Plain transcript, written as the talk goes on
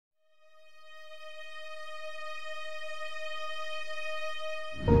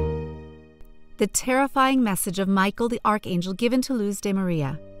The terrifying message of Michael the Archangel given to Luz de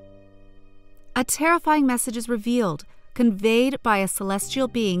Maria. A terrifying message is revealed, conveyed by a celestial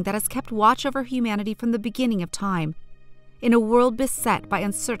being that has kept watch over humanity from the beginning of time, in a world beset by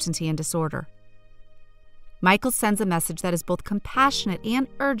uncertainty and disorder. Michael sends a message that is both compassionate and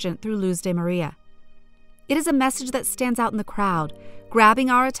urgent through Luz de Maria. It is a message that stands out in the crowd,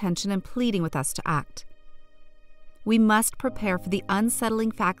 grabbing our attention and pleading with us to act. We must prepare for the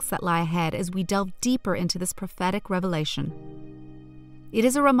unsettling facts that lie ahead as we delve deeper into this prophetic revelation. It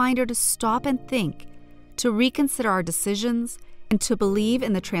is a reminder to stop and think, to reconsider our decisions, and to believe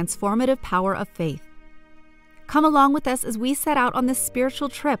in the transformative power of faith. Come along with us as we set out on this spiritual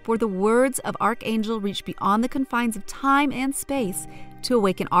trip where the words of Archangel reach beyond the confines of time and space to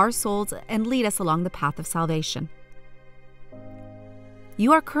awaken our souls and lead us along the path of salvation.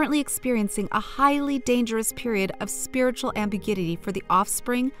 You are currently experiencing a highly dangerous period of spiritual ambiguity for the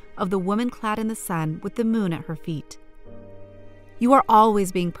offspring of the woman clad in the sun with the moon at her feet. You are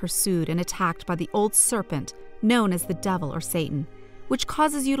always being pursued and attacked by the old serpent known as the devil or Satan, which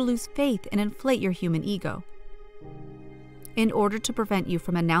causes you to lose faith and inflate your human ego. In order to prevent you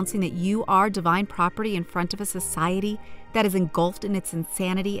from announcing that you are divine property in front of a society that is engulfed in its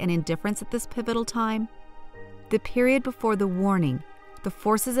insanity and indifference at this pivotal time, the period before the warning, the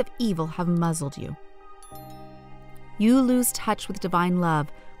forces of evil have muzzled you. You lose touch with divine love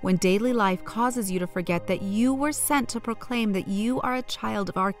when daily life causes you to forget that you were sent to proclaim that you are a child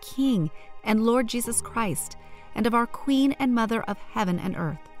of our King and Lord Jesus Christ and of our Queen and Mother of heaven and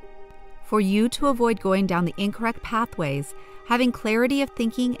earth. For you to avoid going down the incorrect pathways, having clarity of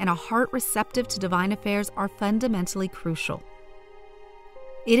thinking and a heart receptive to divine affairs are fundamentally crucial.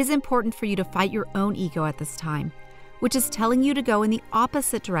 It is important for you to fight your own ego at this time, which is telling you to go in the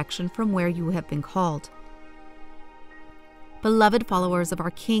opposite direction from where you have been called. Beloved followers of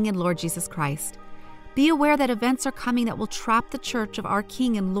our King and Lord Jesus Christ, be aware that events are coming that will trap the church of our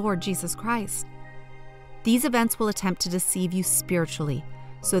King and Lord Jesus Christ. These events will attempt to deceive you spiritually,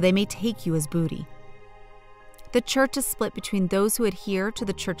 so they may take you as booty. The church is split between those who adhere to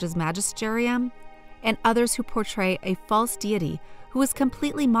the church's magisterium and others who portray a false deity who is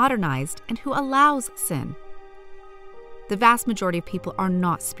completely modernized and who allows sin. The vast majority of people are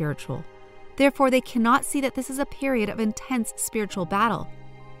not spiritual. Therefore, they cannot see that this is a period of intense spiritual battle.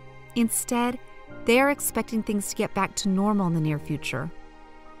 Instead, they are expecting things to get back to normal in the near future.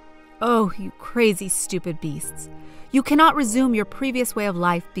 Oh, you crazy, stupid beasts. You cannot resume your previous way of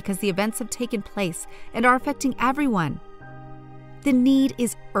life because the events have taken place and are affecting everyone. The need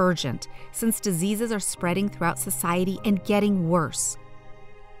is urgent, since diseases are spreading throughout society and getting worse.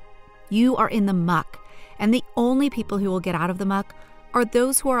 You are in the muck, and the only people who will get out of the muck are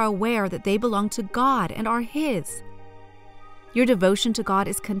those who are aware that they belong to God and are His. Your devotion to God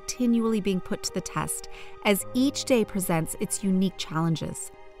is continually being put to the test as each day presents its unique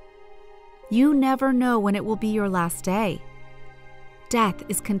challenges. You never know when it will be your last day. Death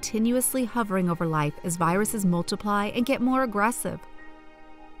is continuously hovering over life as viruses multiply and get more aggressive.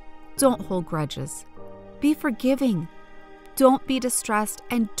 Don't hold grudges. Be forgiving. Don't be distressed,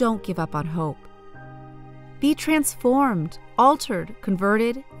 and don't give up on hope. Be transformed, altered,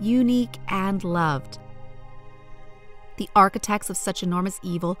 converted, unique, and loved. The architects of such enormous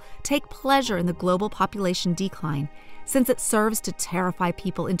evil take pleasure in the global population decline, since it serves to terrify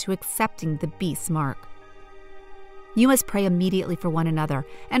people into accepting the beast's mark. You must pray immediately for one another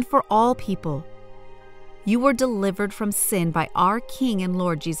and for all people. You were delivered from sin by our King and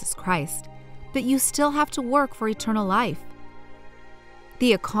Lord Jesus Christ, but you still have to work for eternal life.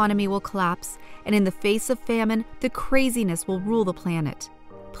 The economy will collapse, and in the face of famine, the craziness will rule the planet.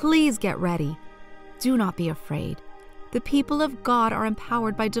 Please get ready. Do not be afraid. The people of God are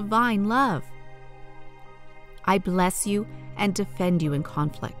empowered by divine love. I bless you and defend you in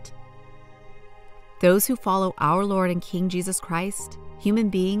conflict. Those who follow our Lord and King Jesus Christ, human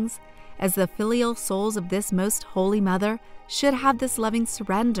beings, as the filial souls of this most holy mother, should have this loving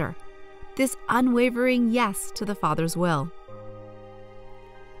surrender, this unwavering yes to the Father's will.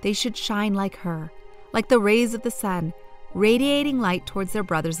 They should shine like her, like the rays of the sun, radiating light towards their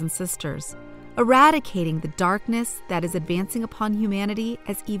brothers and sisters, eradicating the darkness that is advancing upon humanity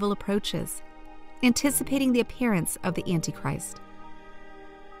as evil approaches, anticipating the appearance of the Antichrist.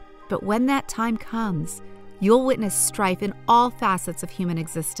 But when that time comes, you'll witness strife in all facets of human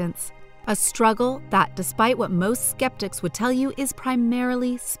existence, a struggle that, despite what most skeptics would tell you, is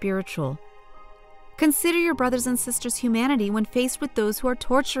primarily spiritual. Consider your brothers and sisters' humanity when faced with those who are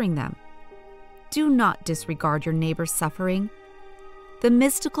torturing them. Do not disregard your neighbor's suffering. The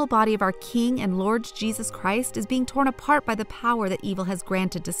mystical body of our King and Lord Jesus Christ is being torn apart by the power that evil has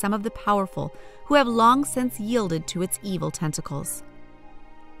granted to some of the powerful who have long since yielded to its evil tentacles.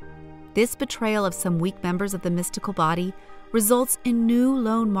 This betrayal of some weak members of the mystical body results in new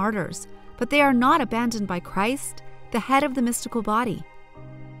lone martyrs, but they are not abandoned by Christ, the head of the mystical body.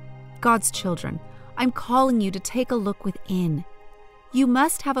 God's children, I'm calling you to take a look within. You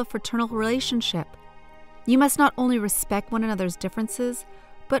must have a fraternal relationship. You must not only respect one another's differences,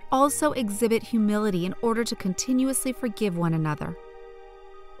 but also exhibit humility in order to continuously forgive one another.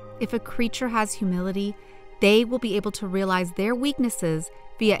 If a creature has humility, they will be able to realize their weaknesses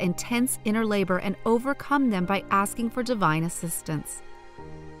via intense inner labor and overcome them by asking for divine assistance.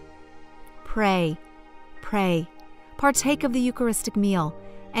 Pray, partake of the Eucharistic meal,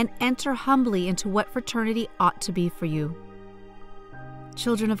 and enter humbly into what fraternity ought to be for you.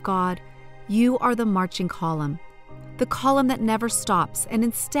 Children of God, you are the marching column, the column that never stops and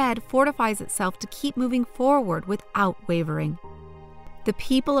instead fortifies itself to keep moving forward without wavering. The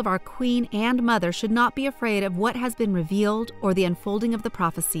people of our Queen and Mother should not be afraid of what has been revealed or the unfolding of the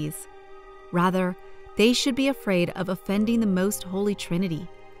prophecies. Rather, they should be afraid of offending the Most Holy Trinity,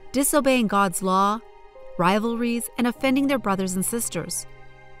 disobeying God's law, rivalries, and offending their brothers and sisters.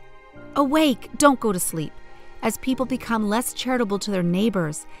 Awake, don't go to sleep. As people become less charitable to their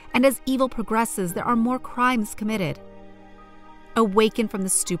neighbors, and as evil progresses, there are more crimes committed. Awaken from the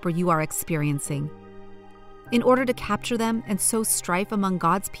stupor you are experiencing. In order to capture them and sow strife among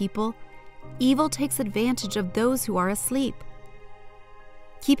God's people, evil takes advantage of those who are asleep.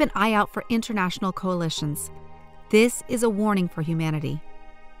 Keep an eye out for international coalitions. This is a warning for humanity.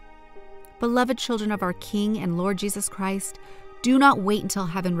 Beloved children of our King and Lord Jesus Christ, do not wait until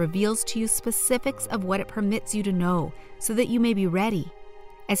heaven reveals to you specifics of what it permits you to know, so that you may be ready,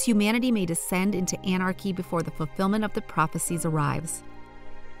 as humanity may descend into anarchy before the fulfillment of the prophecies arrives.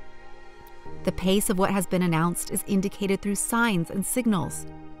 The pace of what has been announced is indicated through signs and signals.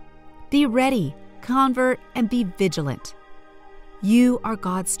 Be ready, convert, and be vigilant. You are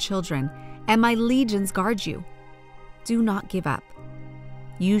God's children, and my legions guard you. Do not give up.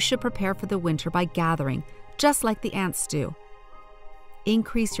 You should prepare for the winter by gathering, just like the ants do.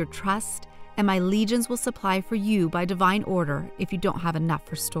 Increase your trust, and my legions will supply for you by divine order if you don't have enough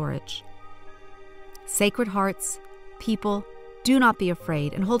for storage. Sacred hearts, people, do not be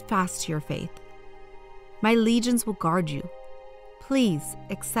afraid and hold fast to your faith. My legions will guard you. Please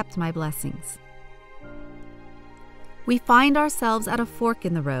accept my blessings. We find ourselves at a fork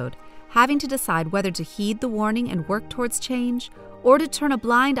in the road, having to decide whether to heed the warning and work towards change, or to turn a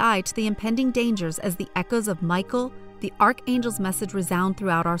blind eye to the impending dangers as the echoes of Micheal, the Archangel's message, resound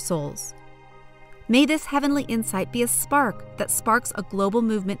throughout our souls. May this heavenly insight be a spark that sparks a global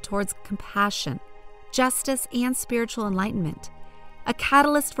movement towards compassion, justice, and spiritual enlightenment, a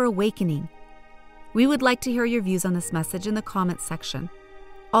catalyst for awakening. We would like to hear your views on this message in the comments section.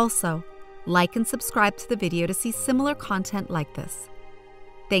 Also, like and subscribe to the video to see similar content like this.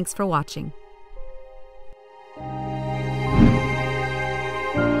 Thanks for watching.